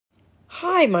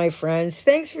Hi, my friends.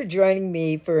 Thanks for joining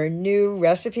me for a new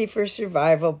Recipe for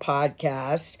Survival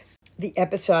podcast, the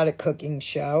episodic cooking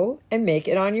show, and make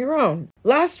it on your own.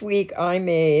 Last week, I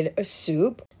made a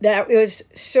soup that was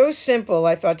so simple,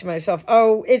 I thought to myself,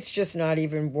 it's just not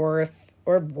even worth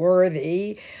or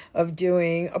worthy of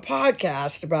doing a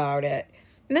podcast about it.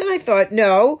 And then I thought,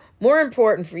 no, more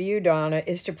important for you, Donna,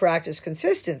 is to practice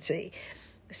consistency.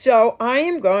 So I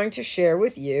am going to share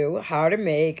with you how to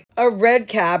make a red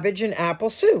cabbage and apple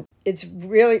soup. It's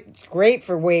great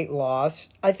for weight loss.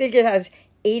 I think it has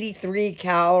 83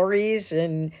 calories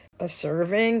in a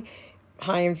serving,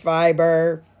 high in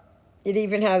fiber. It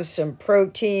even has some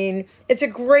protein. It's a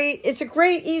great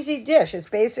easy dish. It's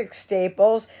basic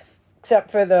staples,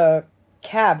 except for the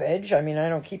cabbage. I mean, I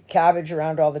don't keep cabbage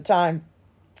around all the time,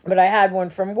 but I had one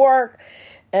from work,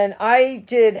 and I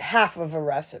did half of a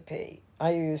recipe.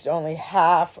 I used only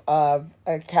half of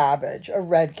a cabbage, a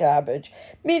red cabbage,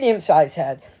 medium-sized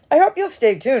head. I hope you'll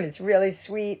stay tuned. It's really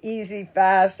sweet, easy,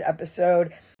 fast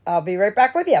episode. I'll be right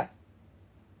back with you.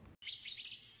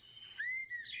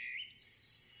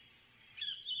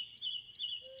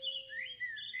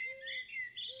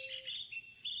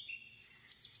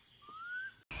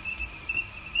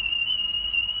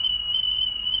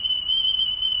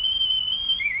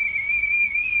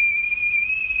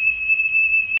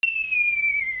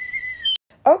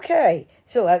 Okay,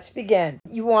 so let's begin.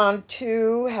 You want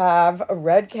to have a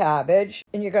red cabbage,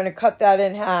 and you're going to cut that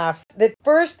in half. The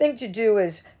first thing to do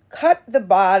is cut the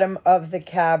bottom of the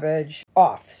cabbage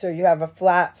off, so you have a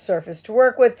flat surface to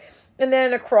work with, and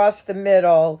then across the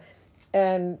middle,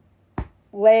 and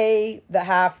lay the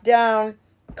half down,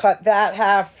 cut that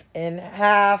half in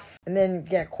half, and then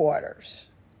get quarters.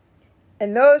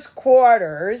 And those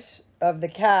quarters of the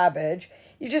cabbage,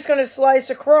 you're just going to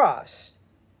slice across.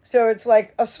 So it's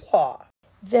like a slaw.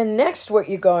 Then next what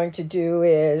you're going to do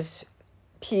is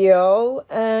peel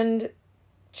and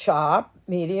chop,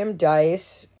 medium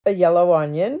dice, a yellow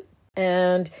onion,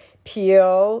 and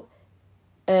peel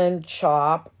and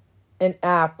chop an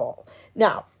apple.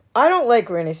 Now, I don't like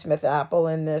Granny Smith apple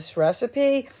in this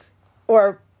recipe,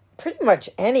 or pretty much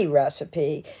any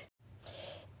recipe.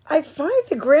 I find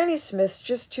the Granny Smiths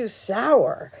just too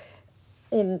sour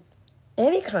in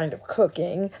any kind of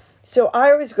cooking. So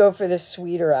I always go for the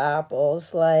sweeter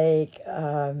apples like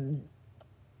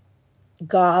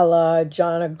Gala,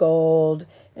 John of Gold,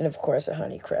 and of course a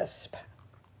Honey Crisp.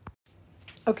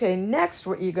 Okay, next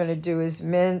what you're going to do is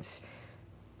mince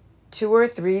 2 or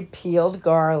 3 peeled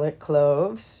garlic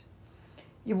cloves.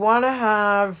 You want to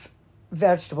have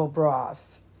vegetable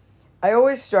broth. I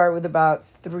always start with about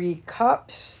 3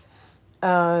 cups.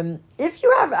 If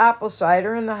you have apple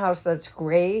cider in the house, that's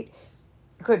great.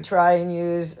 Could try and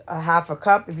use a half a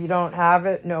cup. If you don't have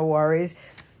it, no worries.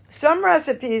 Some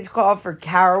recipes call for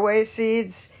caraway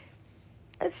seeds.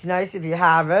 It's nice if you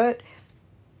have it.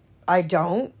 I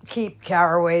don't keep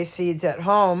caraway seeds at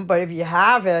home, but if you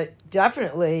have it,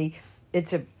 definitely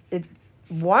it's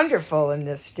wonderful in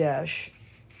this dish.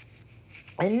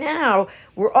 And now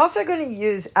we're also going to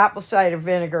use apple cider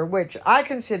vinegar, which I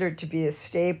consider to be a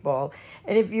staple.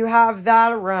 And if you have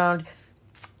that around,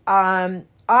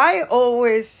 I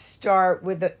always start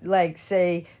with,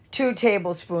 say, 2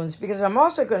 tablespoons, because I'm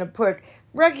also going to put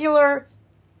regular,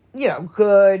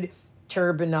 good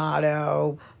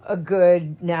turbinado, a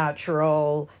good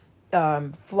natural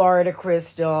Florida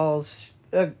crystals,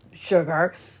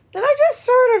 sugar. And I just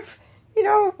sort of,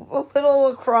 a little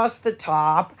across the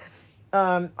top.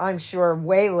 I'm sure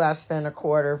way less than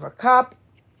 1/4 cup.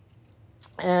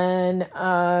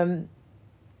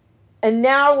 And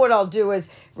now what I'll do is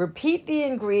repeat the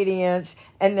ingredients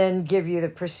and then give you the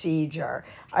procedure.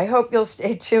 I hope you'll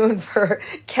stay tuned for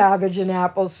cabbage and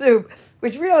apple soup,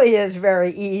 which really is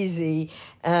very easy.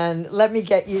 And let me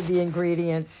get you the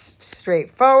ingredients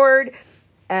straightforward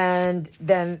and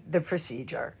then the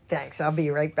procedure. Thanks. I'll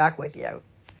be right back with you.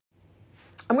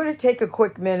 I'm going to take a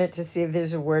quick minute to see if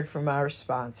there's a word from our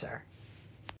sponsor.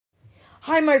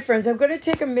 Hi, my friends. I'm going to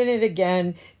take a minute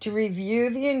again to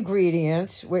review the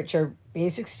ingredients, which are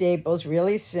basic staples,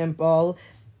 really simple,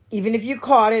 even if you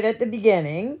caught it at the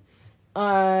beginning.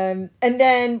 And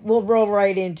then we'll roll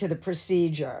right into the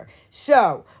procedure.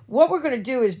 So what we're going to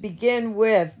do is begin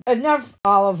with enough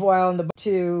olive oil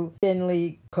to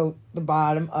thinly coat the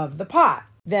bottom of the pot.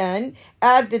 Then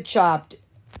add the chopped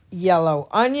yellow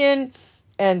onion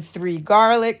and 3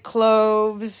 garlic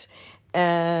cloves,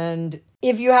 and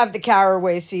if you have the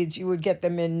caraway seeds, you would get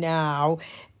them in now.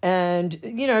 And,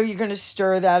 you're going to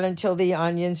stir that until the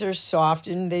onions are soft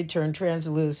and they turn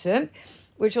translucent,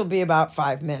 which will be about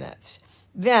 5 minutes.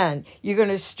 Then you're going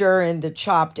to stir in the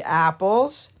chopped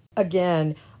apples.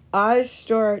 Again, I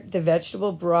start the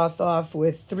vegetable broth off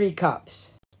with 3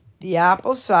 cups. The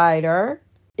apple cider,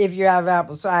 if you have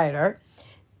apple cider,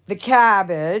 the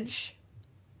cabbage,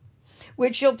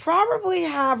 which you'll probably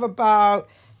have about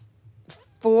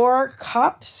 4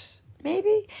 cups, maybe.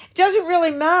 It doesn't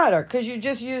really matter because you're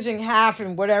just using half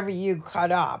and whatever you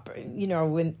cut up,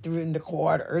 in the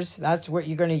quarters. That's what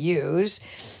you're going to use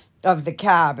of the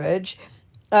cabbage.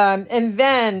 And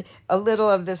then a little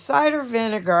of the cider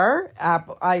vinegar.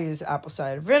 I use apple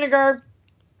cider vinegar.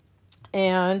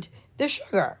 And the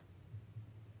sugar.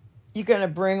 You're going to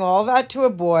bring all that to a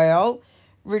boil.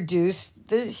 Reduce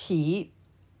the heat.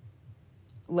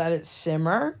 Let it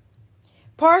simmer.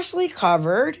 Partially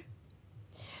covered.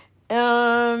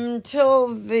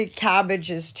 Until the cabbage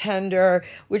is tender.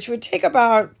 Which would take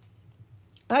about,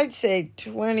 I'd say,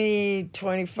 20,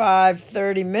 25,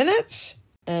 30 minutes.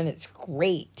 And it's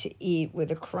great to eat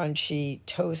with a crunchy,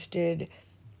 toasted,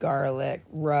 garlic,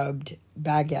 rubbed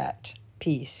baguette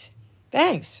piece.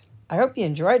 Thanks. I hope you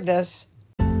enjoyed this.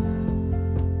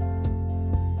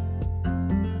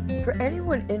 For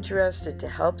anyone interested to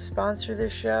help sponsor the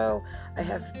show, I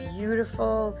have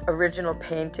beautiful original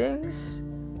paintings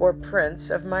or prints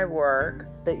of my work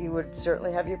that you would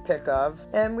certainly have your pick of.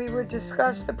 And we would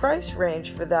discuss the price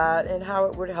range for that and how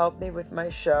it would help me with my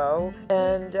show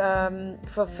and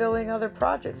fulfilling other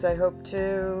projects I hope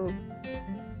to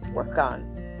work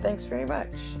on. Thanks very much.